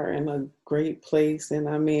like you are in a great place. And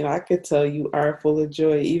I mean, I could tell you are full of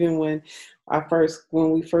joy. Even when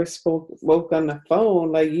we first spoke on the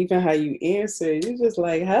phone, like even how you answered, you're just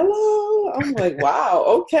like, hello. I'm like, wow,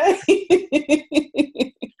 okay.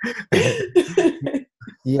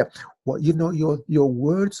 Yeah. Well, your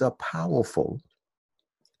words are powerful,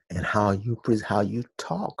 and how you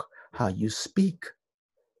talk, how you speak,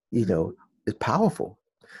 is powerful.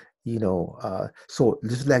 So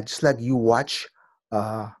just like you watch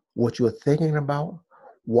what you're thinking about,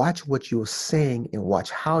 watch what you're saying and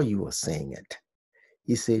watch how you are saying it.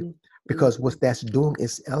 You see, because what that's doing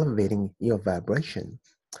is elevating your vibration.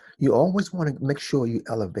 You always want to make sure you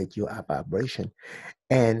elevate your vibration.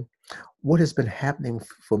 And what has been happening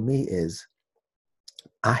for me is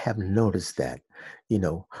I have noticed that,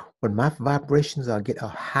 when my vibrations get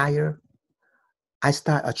higher, I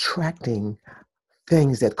start attracting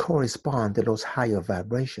things that correspond to those higher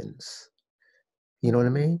vibrations. You know what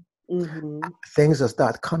I mean? Mm-hmm. Things that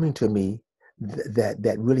start coming to me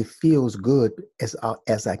that really feels good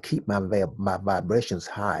as I keep my vibrations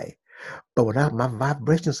high. But when my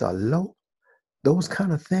vibrations are low, those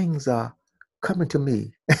kind of things are coming to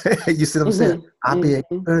me. You see what I'm saying? I'll be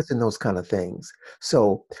Mm-hmm. experiencing those kind of things.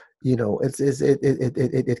 So,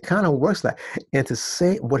 it kind of works like, and to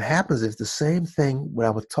say what happens is the same thing when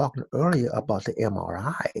I was talking earlier about the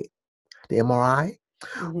MRI. The MRI,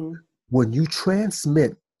 Mm-hmm. when you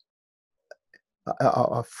transmit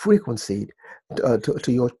a frequency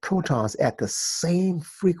to your protons at the same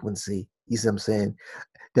frequency, you see what I'm saying,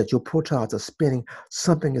 that your protons are spinning,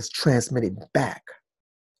 something is transmitted back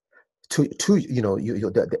to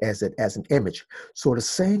as an image. So the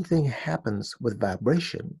same thing happens with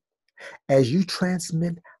vibration. As you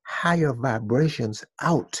transmit higher vibrations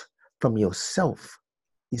out from yourself,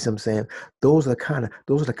 you see what I'm saying? Those are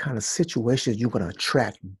the kind of situations you're going to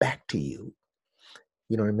attract back to you.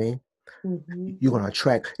 You know what I mean? Mm-hmm. You're going to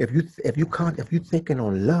attract, if you're thinking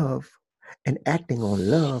on love and acting on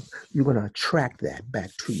love, you're going to attract that back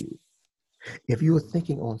to you. If you are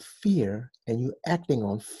thinking on fear and you're acting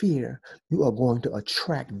on fear, you are going to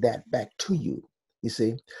attract that back to you. You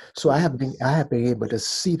see, so I have been able to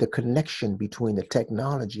see the connection between the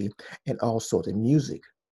technology and also the music.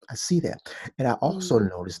 I see that, and I also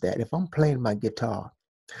noticed that if I'm playing my guitar,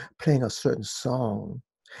 playing a certain song,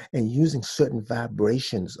 and using certain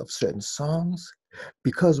vibrations of certain songs,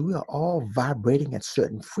 because we are all vibrating at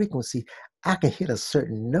certain frequency, I can hit a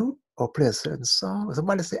certain note or play a certain song, and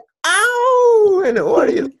somebody say, "Ow!" in the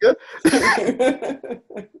audience.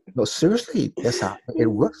 No, seriously, that's how it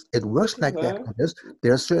works. It works like that. Well,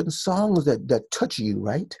 There are certain songs that touch you,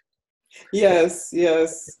 right? yes,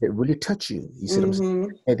 yes. That really touch you. You see what I'm saying?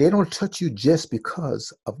 Mm-hmm. And they don't touch you just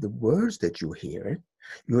because of the words that you hear.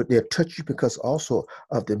 They touch you because also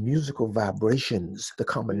of the musical vibrations, the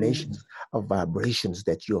combinations of vibrations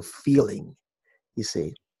that you're feeling. You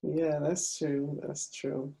see? Yeah, that's true. That's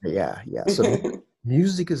true. Yeah, yeah. So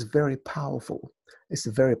music is very powerful. It's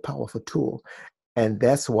a very powerful tool. And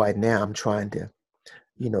that's why now I'm trying to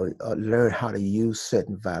learn how to use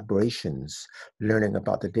certain vibrations, learning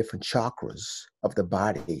about the different chakras of the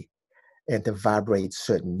body, and to vibrate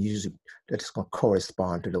certain music that is going to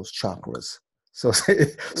correspond to those chakras. So, so,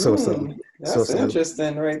 so, so, That's so,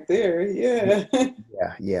 interesting right there. Yeah.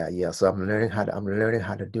 yeah, yeah, yeah. So I'm learning how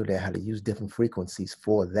to do that, how to use different frequencies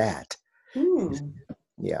for that. Hmm.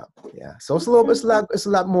 Yeah, yeah. So it's a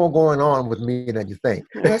lot more going on with me than you think.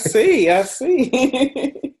 I see. I see.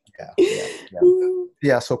 Yeah, yeah, yeah.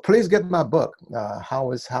 Yeah, so please get my book.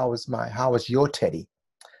 How is your Teddy?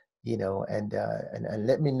 And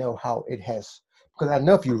let me know how it has, because I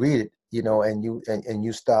know if you read it, and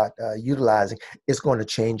you start utilizing, it's going to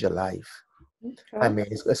change your life. I Okay. mean,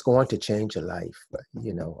 it's going to change your life,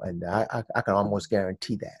 and I can almost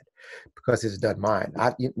guarantee that because it's done mine.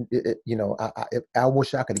 I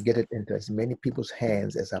wish I could get it into as many people's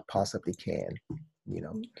hands as I possibly can. You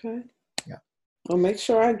know, Okay. yeah, Well, make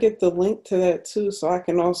sure I get the link to that too, so I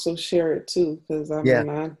can also share it too. Because I yeah,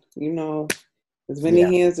 mean, as yeah, many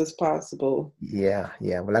hands as possible. yeah,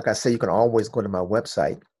 yeah. Well, like I said, you can always go to my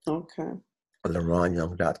website, Okay.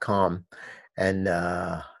 LaronYoung.com, and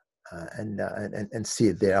and see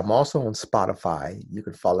it there. I'm also on Spotify. You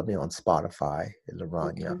can follow me on Spotify,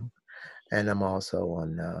 Laron Okay. Young, and I'm also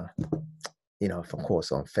on, of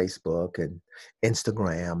course, on Facebook and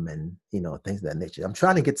Instagram, and things of that nature. I'm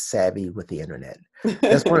trying to get savvy with the internet.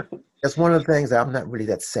 That's one. That's one of the things that I'm not really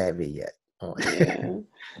that savvy yet on. Yeah.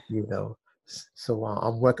 you know. So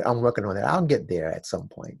I'm working on that. I'll get there at some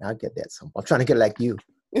point. I'll get there at some point. I'm trying to get like you.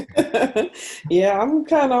 Yeah, I'm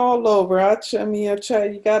kind of all over. I try.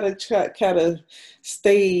 You gotta try, kind of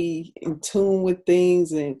stay in tune with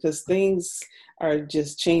things, and because things are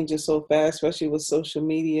just changing so fast, especially with social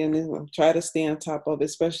media, and then I try to stay on top of it,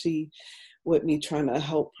 especially with me trying to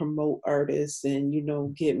help promote artists and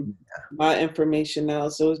get my information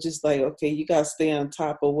out. So it's just like, okay, you gotta stay on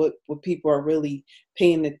top of what people are really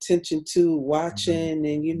paying attention to, watching,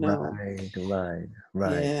 and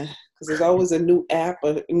Right. yeah, because there's always a new app,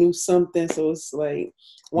 a new something. So it's like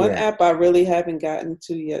one Yeah. app I really haven't gotten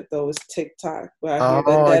to yet, though, is TikTok. But I hear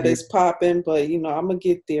Oh, that yeah. is popping, but I'm gonna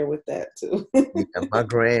get there with that too. Yeah, my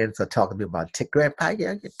grands are talking to me about Grandpa,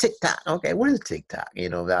 yeah, TikTok. Okay, what is TikTok? I'm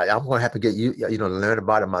going to have to get to learn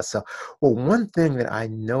about it myself. Well, one thing that I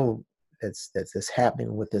know that's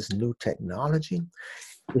happening with this new technology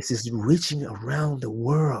is it's reaching around the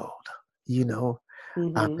world. I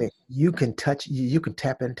Hmm. mean, you can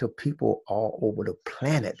tap into people all over the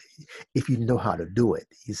planet if you know how to do it.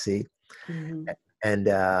 You see, Hmm. and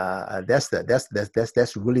that's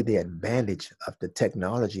really the advantage of the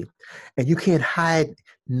technology, and you can't hide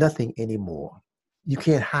nothing anymore. You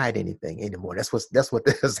can't hide anything anymore. That's what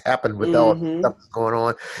has happened with all the Hmm. stuff that's going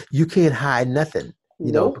on. You can't hide nothing.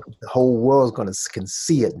 Nope. Because the whole world's can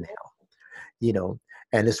see it now. You know,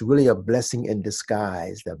 and it's really a blessing in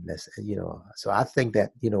disguise. The blessing. So I think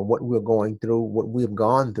that what we're going through, what we've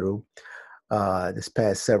gone through this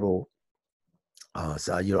past several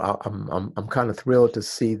so I'm kind of thrilled to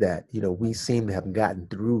see that we seem to have gotten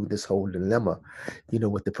through this whole dilemma,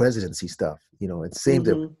 with the presidency stuff. It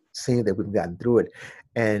Hmm. seems that we've gotten through it,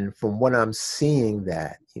 and from what I'm seeing,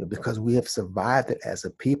 that because we have survived it as a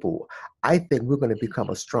people, I think we're going to become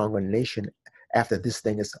a stronger nation after this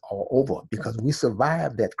thing is all over because we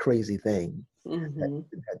survived that crazy thing that, Hmm.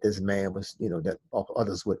 that this man was, that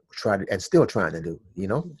others would try to and still trying to do.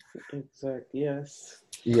 Exactly. Yes.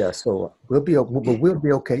 Yeah, so we'll be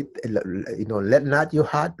okay. Let not your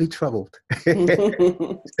heart be troubled. Stay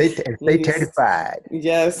Yes. terrified.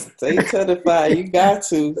 Yes. Stay terrified. You got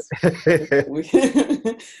to. We,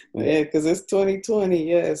 Yeah, yeah, because it's 2020.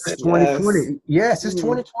 Yes. it's Yes. 2020. Yes, it's Mm,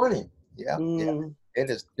 2020. Yeah, yeah, mm. it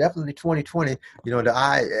is definitely 2020. Your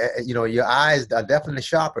eyes are definitely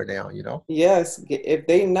sharper now. Yes. If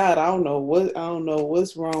they not, I don't know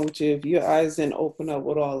what's wrong with you. If your eyes didn't open up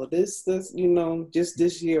with all of this, just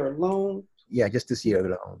this year alone. Yeah, just this year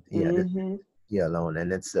alone. Yeah, this Mm-hmm. year alone,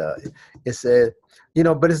 and it's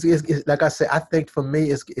but it's like I said, I think for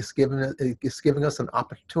me, it's giving us an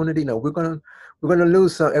opportunity. We're gonna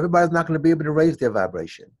lose some. Everybody's not gonna be able to raise their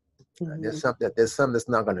vibration. Mm-hmm. There's some that's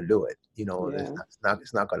not going to do it. Yeah.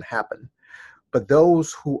 It's not going to happen. But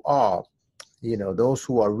those who are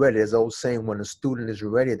ready, there's old saying, when the student is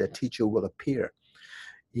ready, the teacher will appear.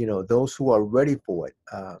 Those who are ready for it.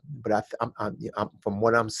 But from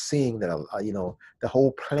what I'm seeing, that the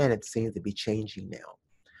whole planet seems to be changing now.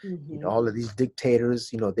 Mm-hmm. All of these dictators,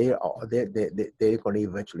 they're going to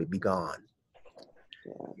eventually be gone.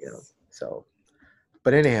 Yes. So,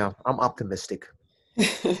 but anyhow, I'm optimistic.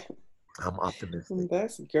 I'm optimistic.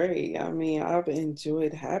 That's great. I mean, I've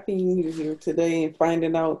enjoyed having you here today and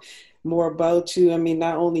finding out more about you. I mean,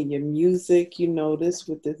 not only your music, this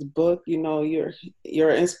with this book,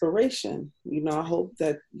 your inspiration. I hope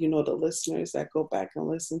that, the listeners that go back and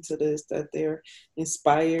listen to this, that they're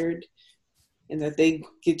inspired and that they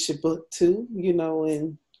get your book too,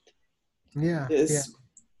 and Yeah, yeah. just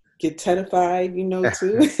get terrified,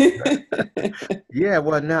 too. Yeah,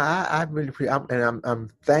 well, no, I really I'm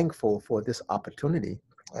thankful for this opportunity,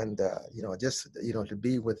 and just to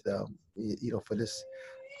be with for this.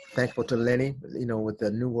 Thankful to Lenny, with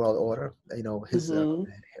the New World Order, his Hmm.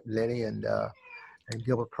 Lenny and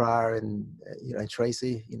Gilbert Pryor and and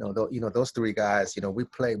Tracy, those three guys, we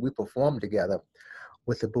performed together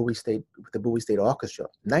with the Bowie State Orchestra,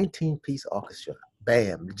 19-piece orchestra,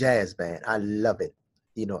 band, jazz band. I love it.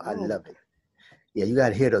 I Oh, love it. Yeah, you got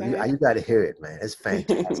to hear okay. you got to hear it, man. It's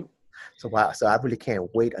fantastic. So I really can't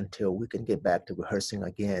wait until we can get back to rehearsing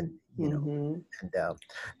again. Hmm. And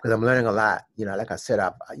because I'm learning a lot. Like I said,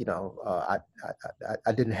 I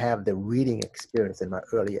didn't have the reading experience in my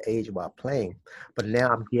earlier age while playing, but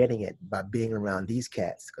now I'm getting it by being around these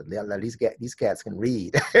cats because these cats can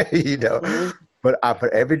read. Hmm. But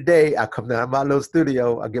every day I come down to my little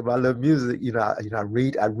studio, I get my little music. I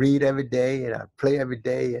read every day and I play every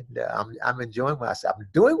day, and I'm enjoying myself. I'm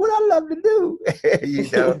doing what I love to do. you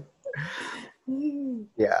know.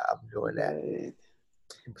 Yeah, I'm doing that. Good.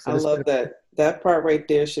 I love that. That part right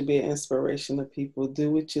there should be an inspiration to people.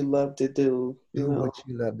 Do what you love to do. Do what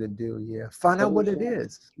you love to do. Yeah. Find out what it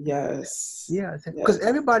is. Yes. Yeah. Because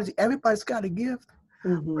everybody's got a gift.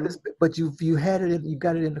 Mm-hmm. But you had it, you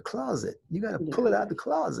got it in the closet. You got to pull it out the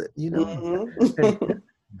closet, Mm-hmm. and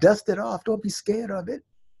dust it off. Don't be scared of it.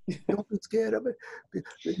 Don't be scared of it.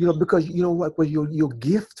 Because you know what? Well, your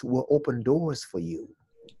gift will open doors for you.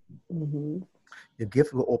 Mm-hmm. Your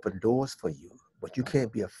gift will open doors for you, but you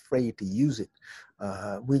can't be afraid to use it.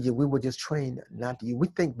 We were just trained not to use. We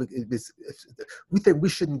think we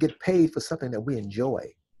shouldn't get paid for something that we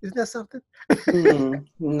enjoy. Isn't that something?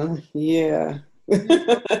 No, yeah.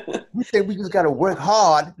 We think we just got to work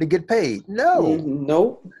hard to get paid. No.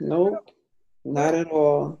 Nope. Not at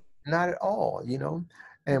all. Not at all.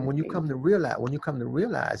 And when you come to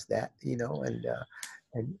realize that,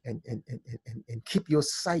 and keep your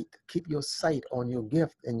sight on your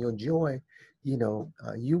gift and your joy, you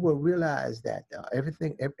will realize that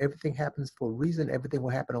everything happens for a reason. Everything will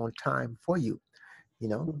happen on time for you.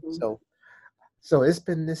 Mm-hmm. So it's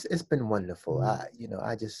been wonderful. I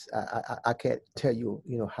can't tell you,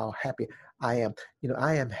 how happy I am.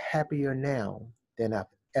 I am happier now than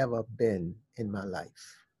I've ever been in my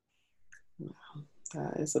life.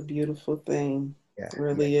 It's a beautiful thing. Yeah, it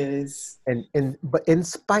really is. But in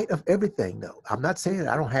spite of everything, though, I'm not saying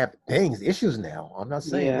I don't have issues now. I'm not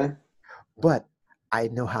saying that. But I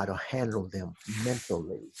know how to handle them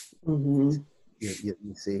mentally. Mm-hmm.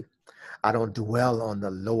 You see, I don't dwell on the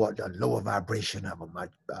lower vibration of them.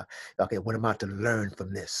 Okay, what am I to learn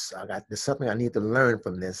from this? There's something I need to learn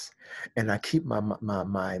from this, and I keep my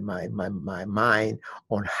mind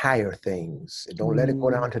on higher things. Don't let it go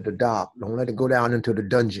down to the dark. Don't let it go down into the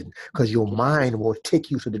dungeon, because your mind will take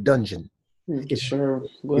you to the dungeon. Sure.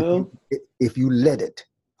 Well, if you let it,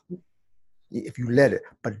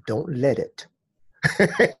 but don't let it.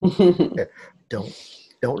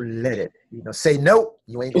 Don't let it, say no,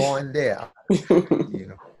 you ain't going there,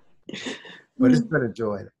 but it's been a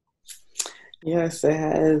joy. Yes, it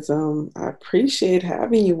has. I appreciate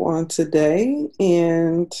having you on today.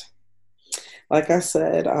 And like I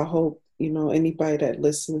said, I hope, anybody that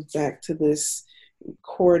listens back to this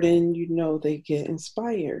recording, they get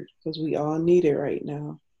inspired, because we all need it right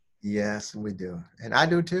now. Yes, we do. And I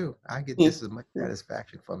do too. I get just as much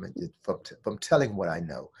satisfaction from it, from telling what I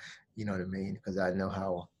know. You know what I mean? Because I know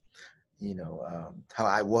how how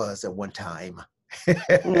I was at one time.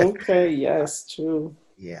 Okay. Yes, true.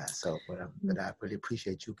 Yeah. So, but I really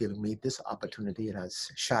appreciate you giving me this opportunity, and I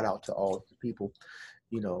shout out to all the people,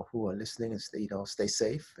 who are listening, and stay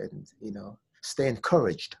safe, and stay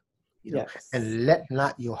encouraged, and let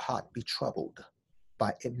not your heart be troubled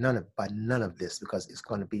by none of this, because it's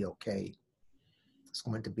going to be okay. It's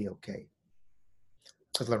going to be okay,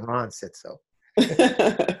 because LaRon said so.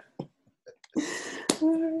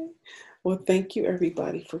 All right. Well, thank you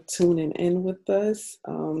everybody for tuning in with us.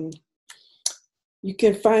 You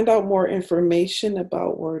can find out more information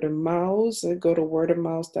about Word of Mouse. Go to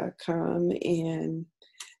wordofmouse.com, and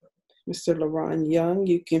Mr. LaRon Young,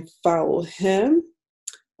 you can follow him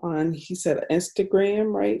on, he said,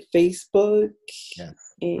 Instagram, right? Facebook. Yes.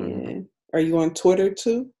 And are you on Twitter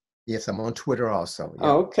too? Yes, I'm on Twitter also. Yep.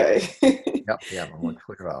 Oh, okay. Yep, I'm on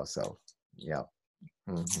Twitter also. Yep.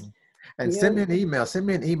 Mm-hmm. And send me an email.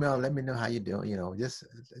 Let me know how you're doing.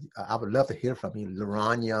 I would love to hear from you.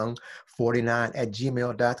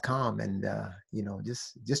 LaRonYoung49@gmail.com, and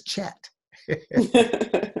just chat.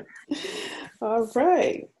 All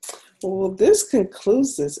right. Well, this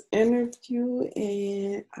concludes this interview,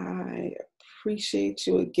 and I appreciate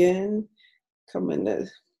you again coming to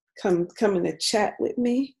chat with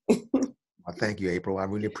me. Well, thank you, April. I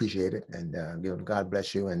really appreciate it, and God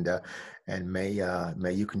bless you, and may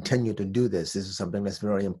you continue to do this. This is something that's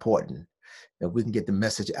very important. That we can get the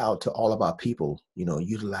message out to all of our people.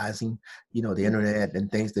 Utilizing the internet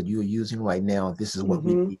and things that you're using right now. This is what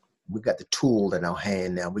we need. We got the tool in our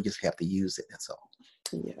hand now. We just have to use it. That's all.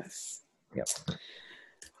 Yes. Yep.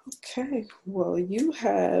 Okay. Well, you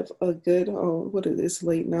have a good. What is this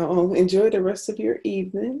late now? Enjoy the rest of your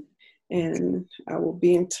evening. And I will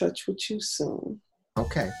be in touch with you soon.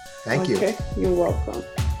 Okay. Thank you. Okay. You're welcome.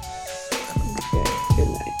 Okay. Good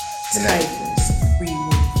night. Good night.